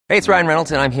Hey, it's Ryan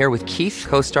Reynolds, and I'm here with Keith,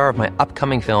 co-star of my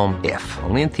upcoming film, If,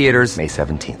 only in theaters May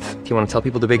 17th. Do you want to tell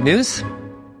people the big news?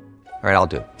 All right, I'll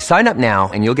do it. Sign up now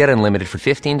and you'll get unlimited for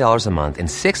 $15 a month and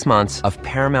 6 months of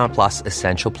Paramount Plus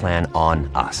Essential Plan on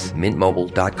us.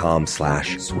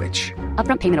 MintMobile.com/switch.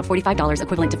 Upfront payment of $45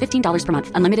 equivalent to $15 per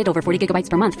month. Unlimited over 40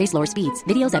 gigabytes per month. Face lower speeds.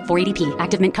 Videos at 480p.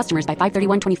 Active Mint customers by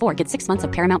 531.24 get 6 months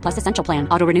of Paramount Plus Essential Plan.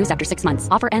 Auto renews after 6 months.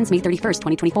 Offer ends May 31st,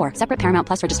 2024. Separate Paramount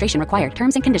Plus registration required.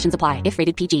 Terms and conditions apply if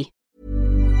rated PG.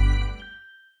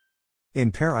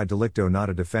 In pari delicto, not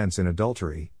a defense in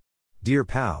adultery. Dear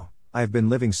PAO, I have been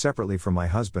living separately from my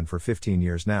husband for 15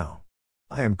 years now.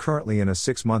 I am currently in a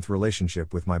 6-month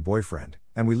relationship with my boyfriend,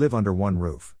 and we live under one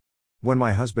roof. When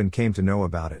my husband came to know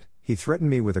about it, he threatened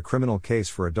me with a criminal case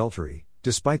for adultery,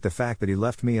 despite the fact that he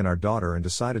left me and our daughter and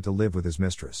decided to live with his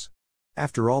mistress.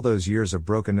 After all those years of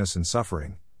brokenness and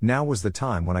suffering, now was the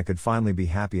time when I could finally be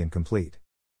happy and complete.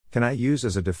 Can I use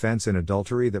as a defense in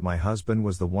adultery that my husband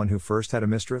was the one who first had a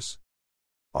mistress?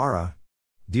 Ara.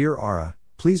 Dear Ara,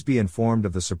 please be informed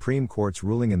of the Supreme Court's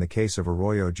ruling in the case of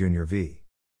Arroyo Jr. v.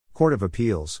 Court of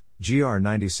Appeals, GR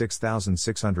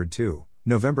 96602,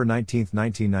 November 19,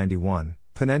 1991,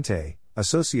 Ponente,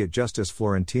 Associate Justice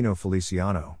Florentino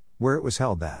Feliciano, where it was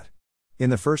held that, in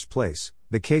the first place,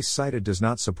 the case cited does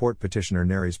not support petitioner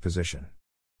Neri's position.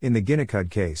 In the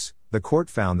Ginnicud case, the court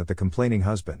found that the complaining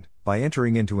husband, by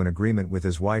entering into an agreement with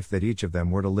his wife that each of them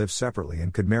were to live separately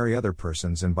and could marry other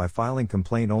persons, and by filing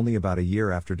complaint only about a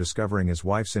year after discovering his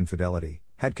wife's infidelity,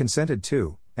 had consented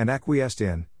to, and acquiesced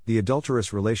in, the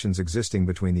adulterous relations existing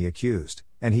between the accused,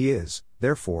 and he is,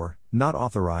 therefore, not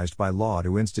authorized by law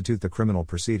to institute the criminal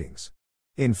proceedings.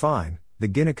 In fine, the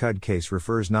Ginnicud case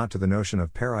refers not to the notion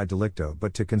of pari delicto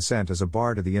but to consent as a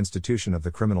bar to the institution of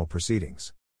the criminal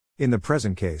proceedings. In the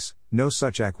present case, no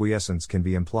such acquiescence can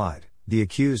be implied. The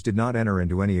accused did not enter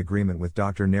into any agreement with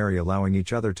Dr. Neri allowing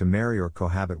each other to marry or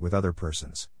cohabit with other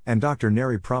persons, and Dr.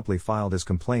 Neri promptly filed his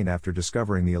complaint after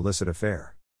discovering the illicit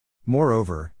affair.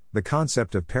 Moreover, the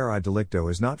concept of pari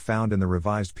delicto is not found in the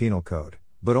revised Penal Code,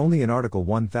 but only in Article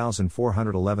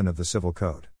 1411 of the Civil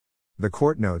Code. The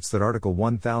court notes that Article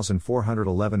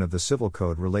 1411 of the Civil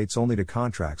Code relates only to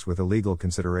contracts with illegal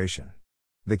consideration.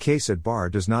 The case at bar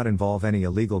does not involve any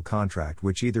illegal contract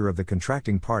which either of the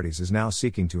contracting parties is now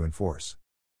seeking to enforce.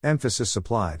 Emphasis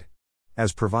supplied.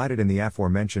 As provided in the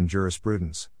aforementioned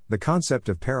jurisprudence, the concept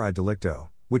of pari delicto,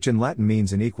 which in Latin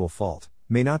means an equal fault,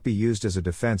 may not be used as a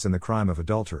defense in the crime of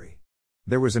adultery.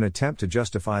 There was an attempt to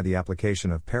justify the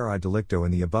application of pari delicto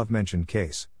in the above-mentioned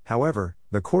case. However,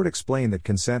 the court explained that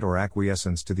consent or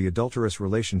acquiescence to the adulterous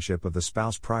relationship of the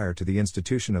spouse prior to the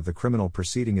institution of the criminal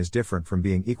proceeding is different from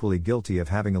being equally guilty of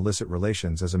having illicit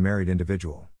relations as a married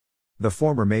individual. The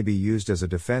former may be used as a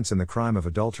defense in the crime of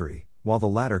adultery, while the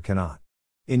latter cannot.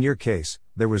 In your case,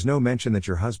 there was no mention that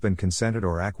your husband consented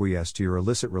or acquiesced to your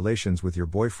illicit relations with your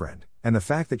boyfriend, and the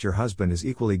fact that your husband is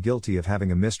equally guilty of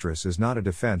having a mistress is not a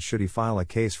defense should he file a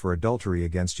case for adultery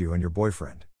against you and your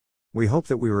boyfriend. We hope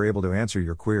that we were able to answer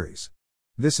your queries.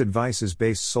 This advice is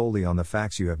based solely on the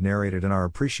facts you have narrated and our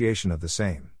appreciation of the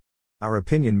same. Our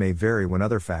opinion may vary when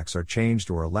other facts are changed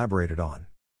or elaborated on.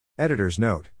 Editor's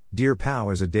note: Dear PAO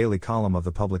is a daily column of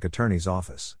the Public Attorney's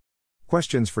Office.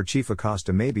 Questions for Chief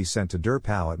Acosta may be sent to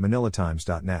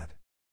dirpao@manilatimes.net.